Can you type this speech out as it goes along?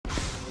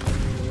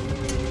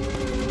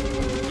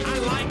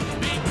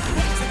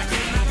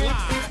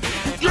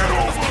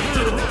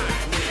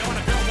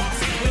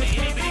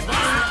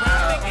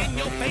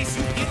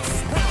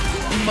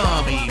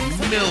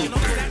milk.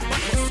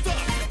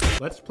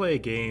 Let's play a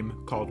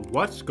game called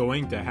What's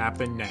Going to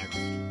Happen Next?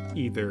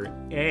 Either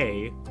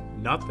A,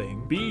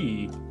 nothing,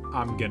 B,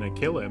 I'm gonna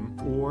kill him,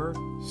 or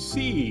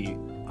C,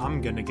 I'm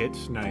gonna get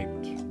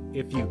sniped.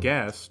 If you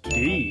guessed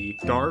D,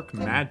 dark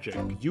magic,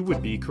 you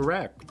would be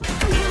correct.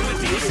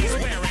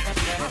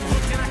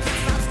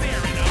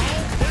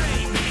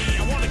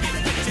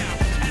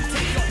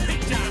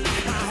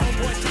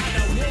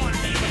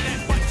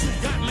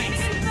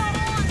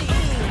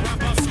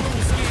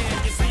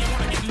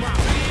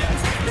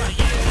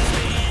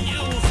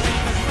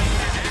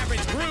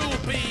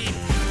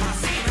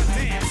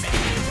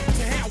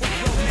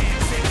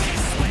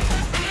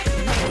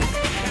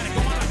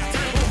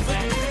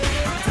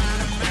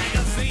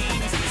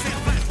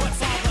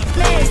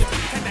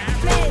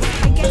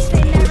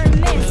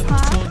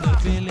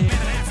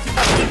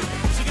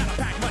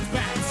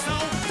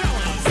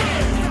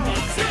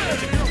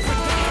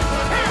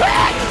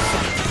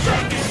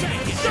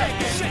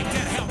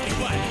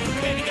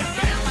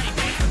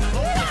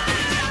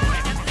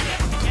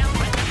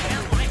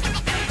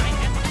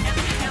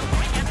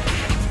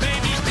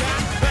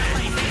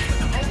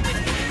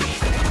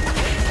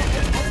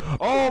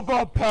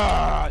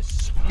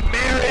 Overpass!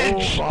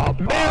 Marriage!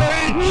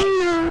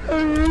 Marriage!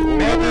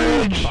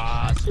 Marriage!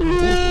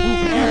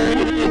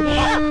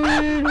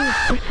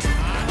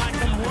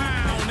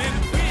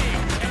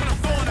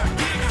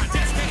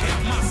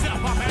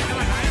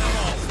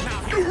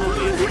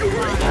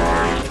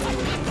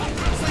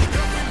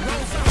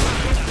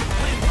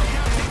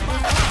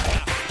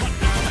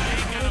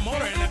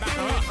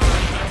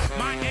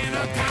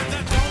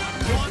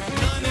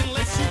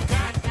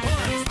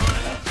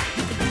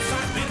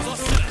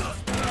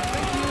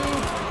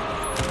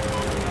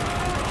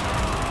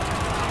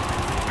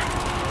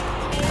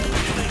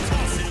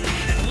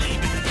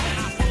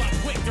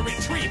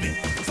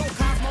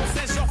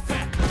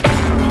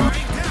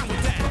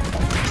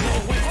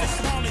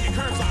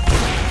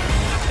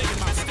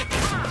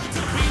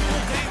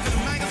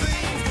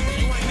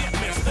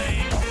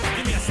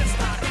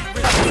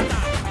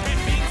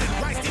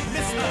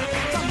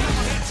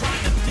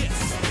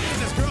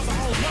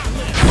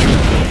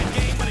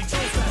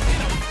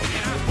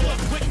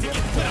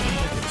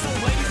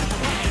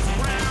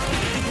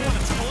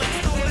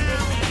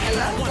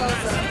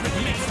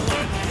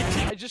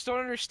 I just don't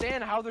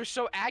understand how they're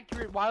so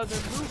accurate while they're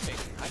moving.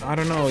 I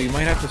don't know, you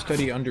might have to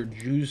study under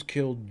Jews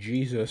Killed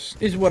Jesus,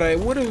 is what I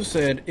would have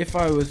said if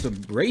I was a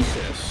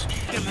racist.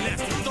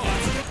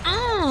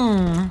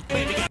 Oh!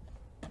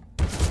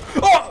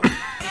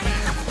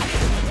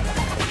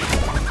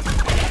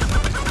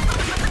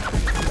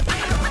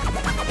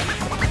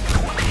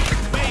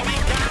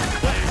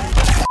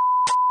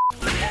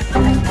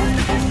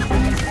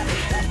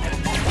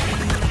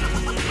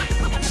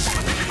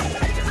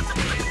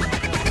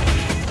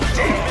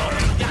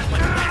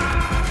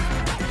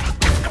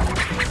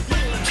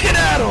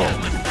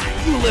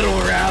 You little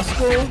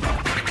rascal!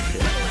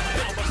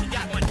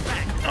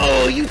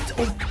 Oh, you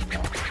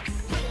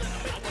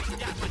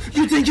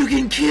think you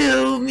can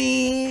kill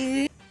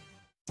me?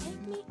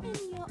 Take me in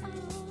your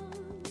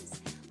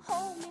arms,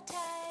 hold me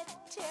tight,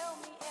 tell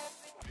me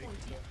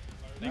everything.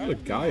 There's a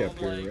guy up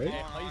here,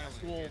 right?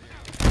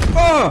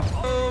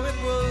 Oh, it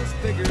was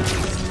bigger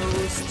than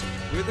most,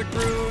 with a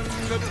crew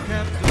and the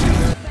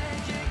captain.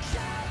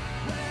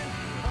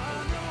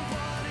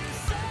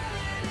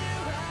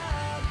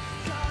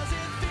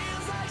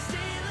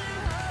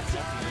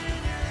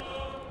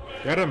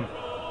 Get him!